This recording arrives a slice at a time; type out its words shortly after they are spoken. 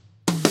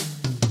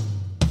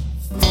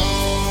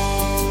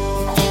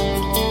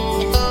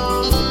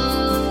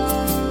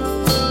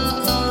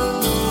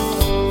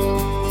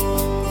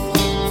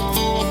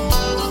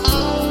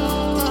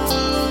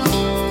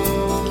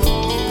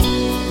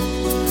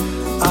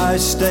I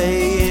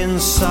stay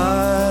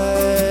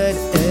inside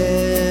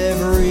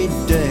every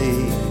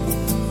day.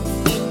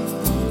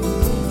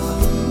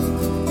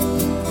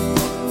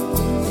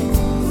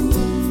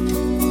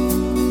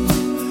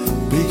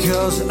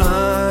 Because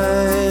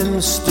I'm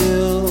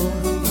still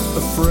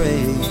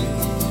afraid.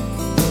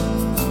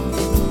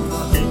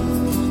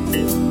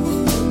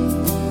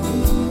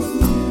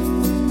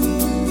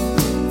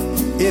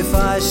 If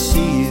I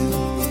see you,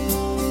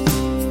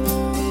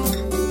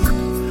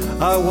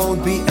 I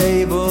won't be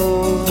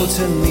able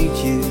to meet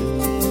you.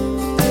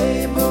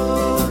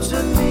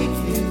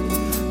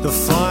 The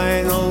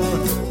final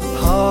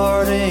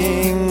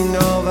parting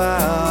of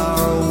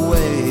our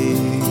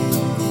ways.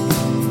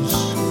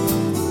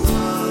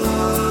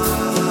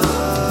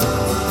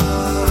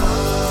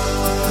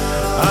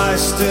 I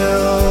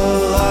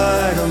still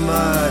lie to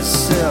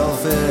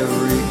myself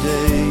every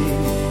day.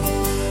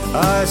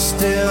 I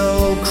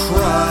still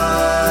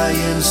cry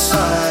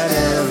inside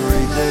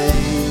every day.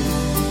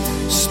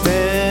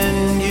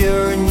 Spend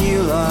your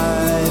new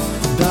life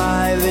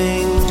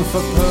diving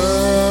for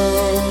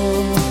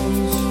pearls,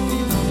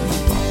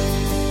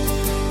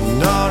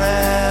 not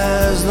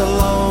as the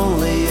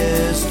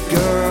loneliest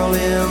girl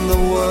in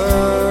the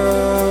world.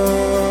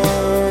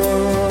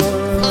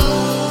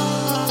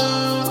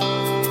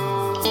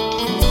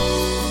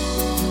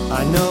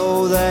 I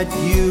know that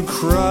you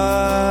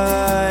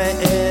cry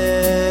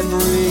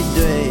every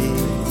day.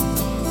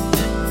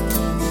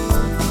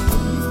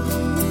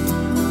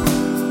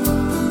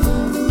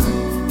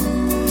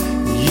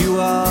 You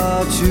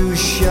are too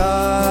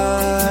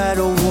shy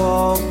to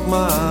walk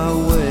my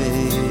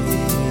way.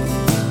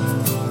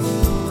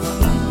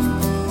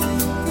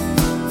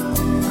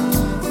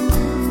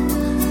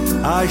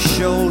 I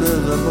shoulder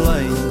the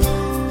blame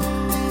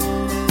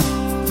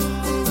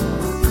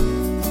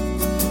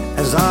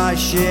as I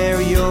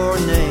share your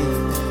name.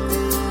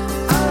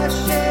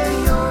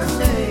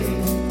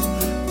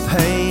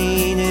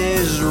 Pain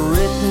is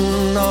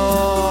written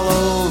all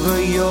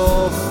over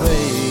your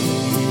face.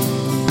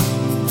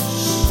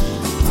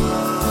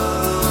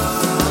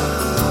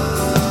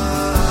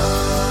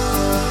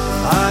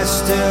 I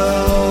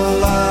still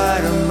lie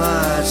to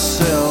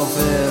myself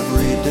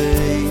every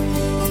day.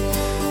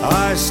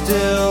 I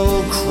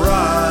still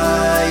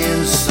cry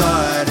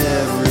inside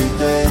every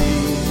day.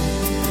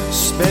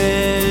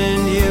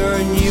 Spend your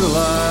new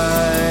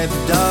life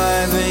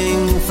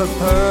diving for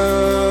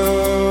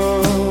pearls,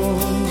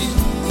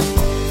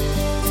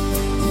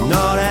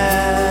 not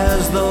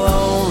as the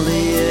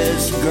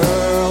loneliest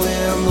girl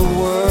in the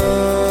world.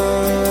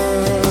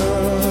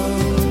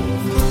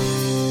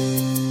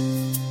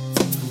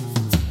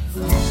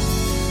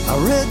 I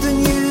read the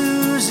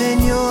news in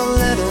your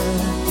letter,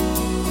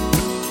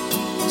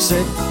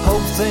 said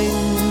hope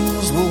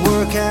things will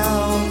work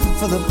out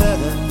for the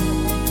better.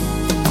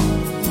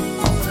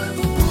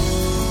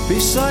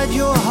 Beside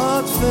your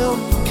heartfelt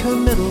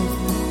committal,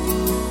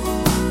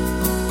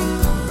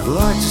 I'd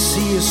like to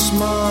see you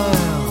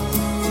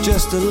smile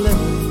just a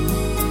little.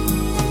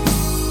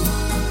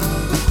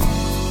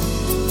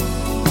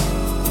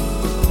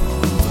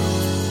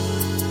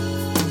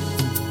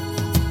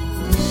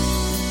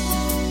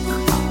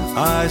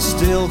 I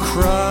still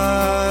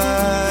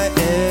cry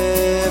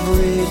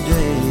every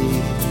day.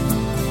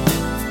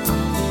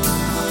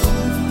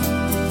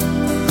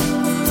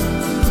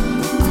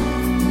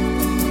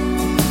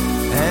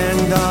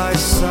 And I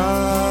silently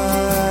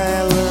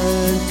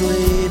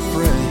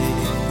pray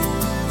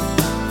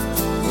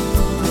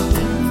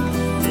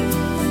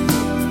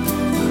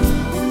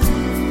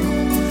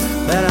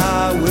that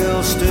I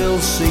will still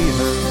see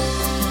her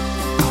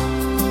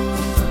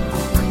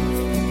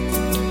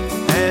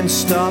and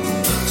stop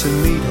to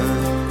meet her,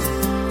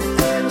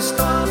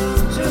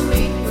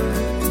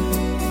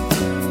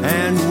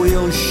 and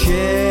we'll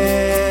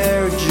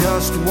share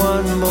just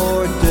one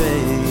more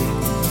day.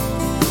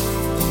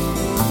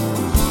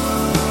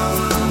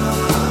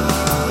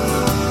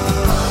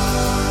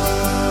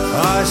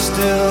 I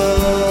still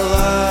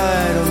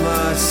lie to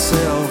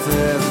myself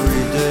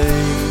every day.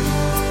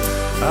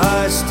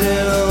 I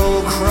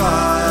still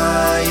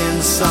cry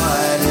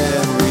inside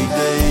every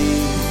day.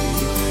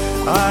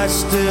 I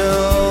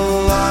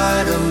still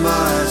lie to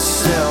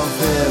myself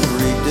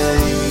every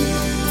day.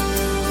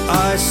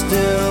 I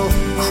still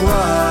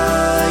cry